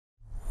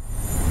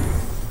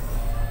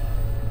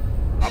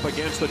Up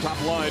against the top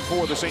line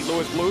for the St.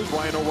 Louis Blues,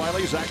 Ryan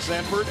O'Reilly, Zach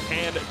Sanford,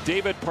 and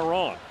David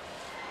Perron.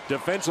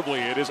 Defensively,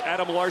 it is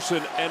Adam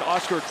Larsson and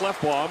Oscar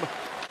Klefbom.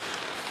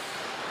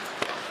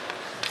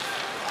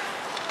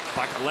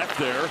 Puck left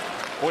there.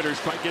 Oilers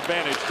try to get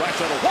advantage.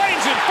 Draisaitl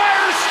winds and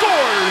fires,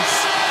 scores!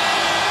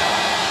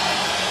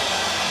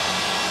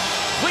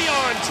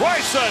 Leon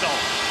Draisaitl,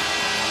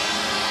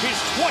 his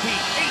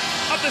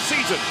 28th of the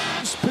season.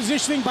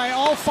 Positioning by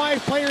all 5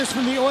 players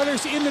from the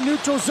Oilers in the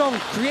neutral zone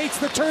creates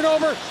the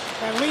turnover,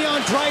 and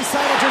Leon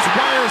Draisaitl just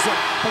wires it.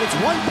 But it's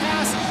one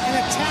pass and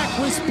attack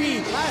with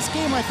speed. Last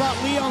game I thought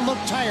Leon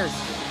looked tired.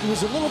 He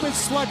was a little bit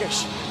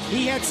sluggish.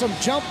 He had some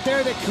jump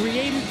there that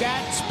created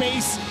that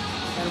space,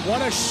 and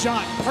what a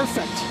shot.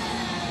 Perfect.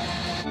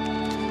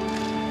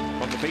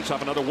 From the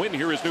faceoff, another win.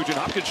 Here is Nugent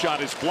Hopkins'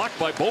 shot is blocked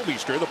by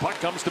Bouwmeester. The puck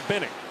comes to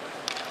Benning.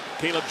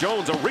 Caleb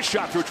Jones, a wrist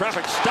shot through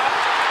traffic. Stop.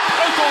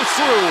 It goes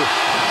through.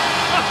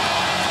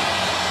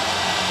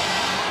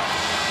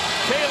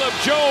 Caleb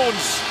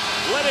Jones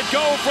let it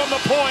go from the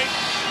point.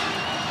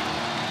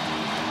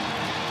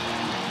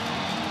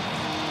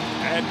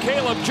 And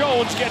Caleb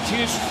Jones gets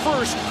his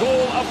first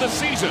goal of the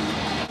season.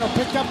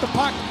 Picked up the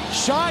puck,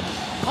 shot,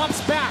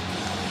 pops back.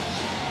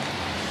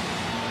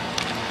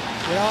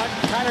 You know what?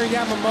 Kailer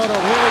Yamamoto,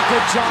 really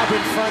good job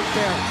in front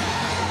there.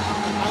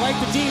 I like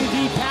the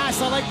D-to-D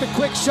pass. I like the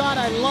quick shot.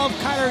 I love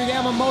Kailer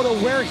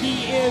Yamamoto where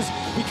he is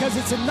because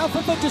it's enough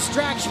of a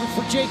distraction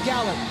for Jake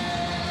Allen.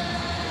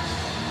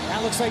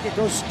 That looks like it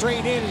goes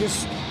straight in and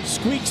just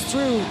squeaks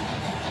through.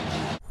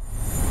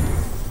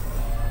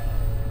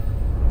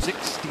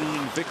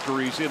 16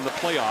 victories in the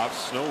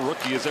playoffs. No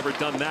rookie has ever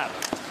done that.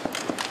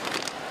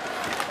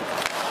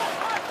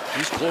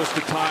 He's close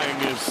to tying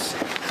his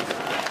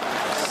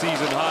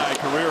season high,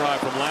 career high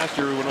from last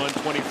year. He went on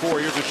 24.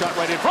 Here's a shot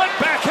right in front.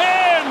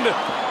 Backhand!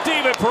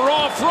 David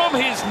Perron from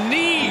his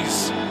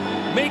knees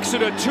makes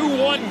it a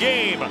 2-1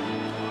 game.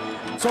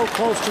 So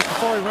close just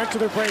before he went to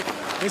the break.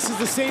 This is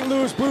the St.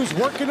 Louis Blues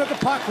working at the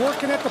puck,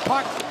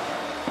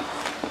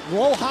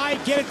 Roll high,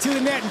 get it to the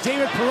net, and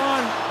David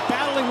Perron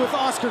battling with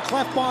Oscar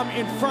Klefbom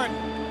in front.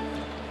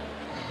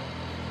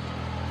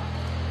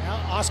 Now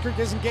Oscar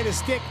doesn't get his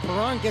stick.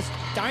 Perron gets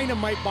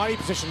dynamite body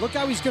position. Look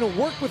how he's going to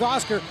work with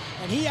Oscar,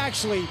 and he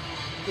actually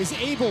is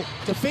able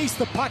to face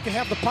the puck and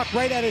have the puck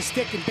right at his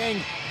stick and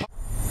bang.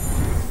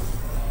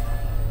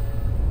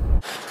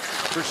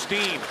 For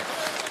Steen.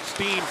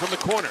 Steen from the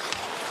corner.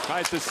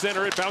 Tries to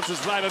center it,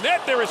 bounces by the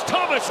net. There is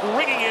Thomas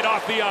ringing it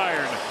off the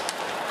iron.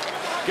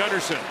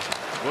 Gunnarsson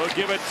will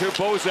give it to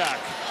Bozak.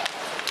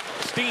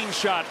 Steen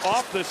shot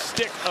off the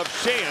stick of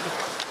Sheahan.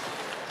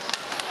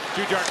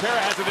 Jujhar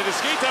Khaira has it in his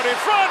skates out in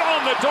front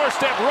on the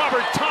doorstep.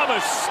 Robert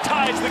Thomas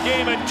ties the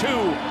game at 2.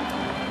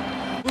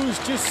 Blues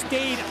just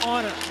stayed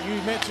on it. You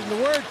mentioned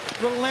the word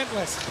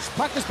relentless.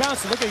 Puck is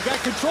bouncing. Look, you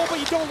got control, but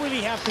you don't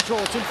really have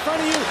control. It's in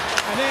front of you,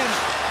 and then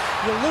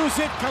you lose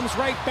it, comes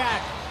right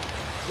back.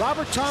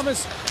 Robert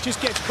Thomas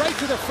just gets right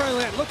to the front of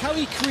the net. Look how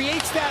he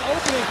creates that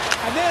opening,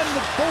 and then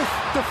both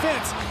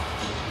defense,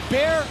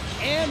 Bear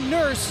and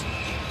Nurse,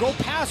 go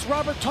past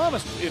Robert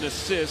Thomas. In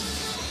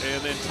assists,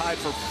 and then tied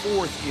for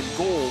 4th in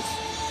goals.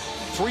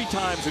 3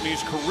 times in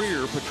his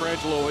career,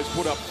 Pietrangelo has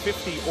put up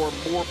 50 or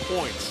more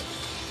points.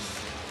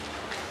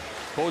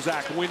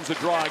 Bozak wins the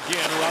draw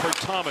again. Robert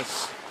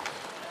Thomas.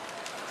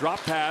 Drop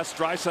pass.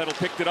 Draisaitl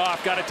picked it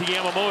off. Got it to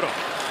Yamamoto.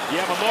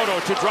 Yamamoto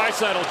to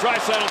Draisaitl.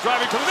 Draisaitl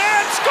driving to the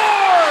net.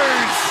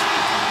 Scores!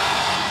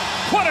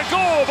 What a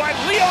goal by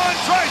Leon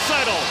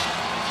Draisaitl!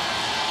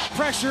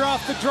 Pressure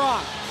off the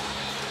draw.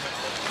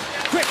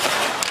 Quick.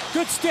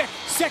 Good stick.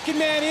 Second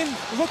man in.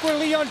 Look where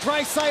Leon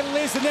Draisaitl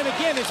is. And then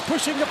again, it's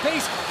pushing the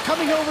pace,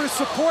 coming over to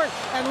support.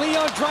 And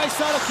Leon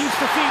Draisaitl keeps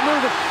the feet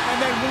moving.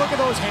 And then look at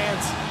those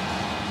hands.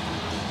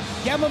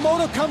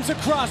 Yamamoto comes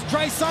across.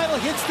 Draisaitl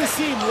hits the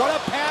seam. What a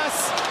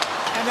pass.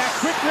 And that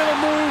quick little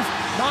move.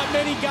 Not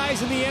many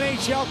guys in the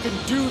NHL can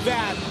do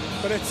that.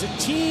 But it's a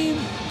team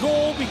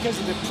goal because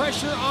of the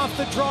pressure off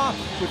the draw.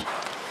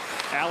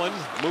 Allen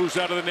moves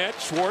out of the net.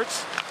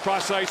 Schwartz,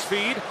 cross-ice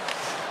feed.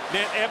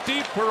 Net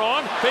empty.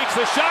 Perron fakes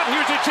the shot.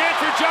 Here's a chance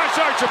for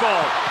Josh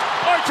Archibald.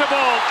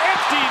 Archibald,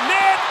 empty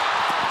net.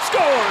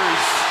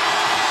 Scores!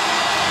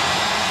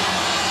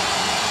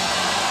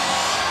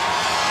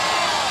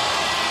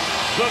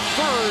 The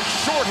 3rd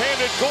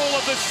shorthanded goal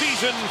of the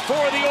season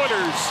for the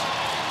Oilers.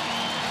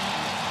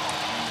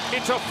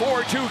 It's a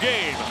 4-2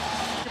 game.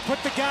 You put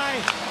the guy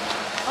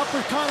up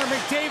with Connor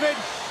McDavid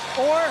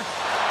or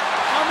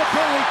on the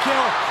penalty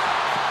kill.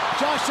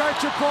 Josh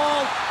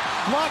Archibald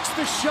blocks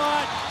the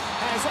shot,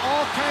 has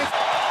all kinds.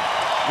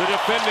 The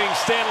defending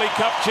Stanley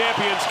Cup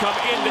champions come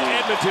into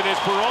Edmonton as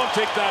Perron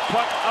takes that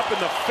puck up in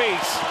the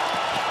face.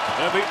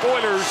 And the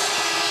Oilers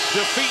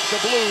defeat the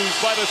Blues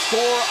by the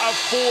score of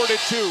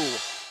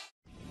 4-2.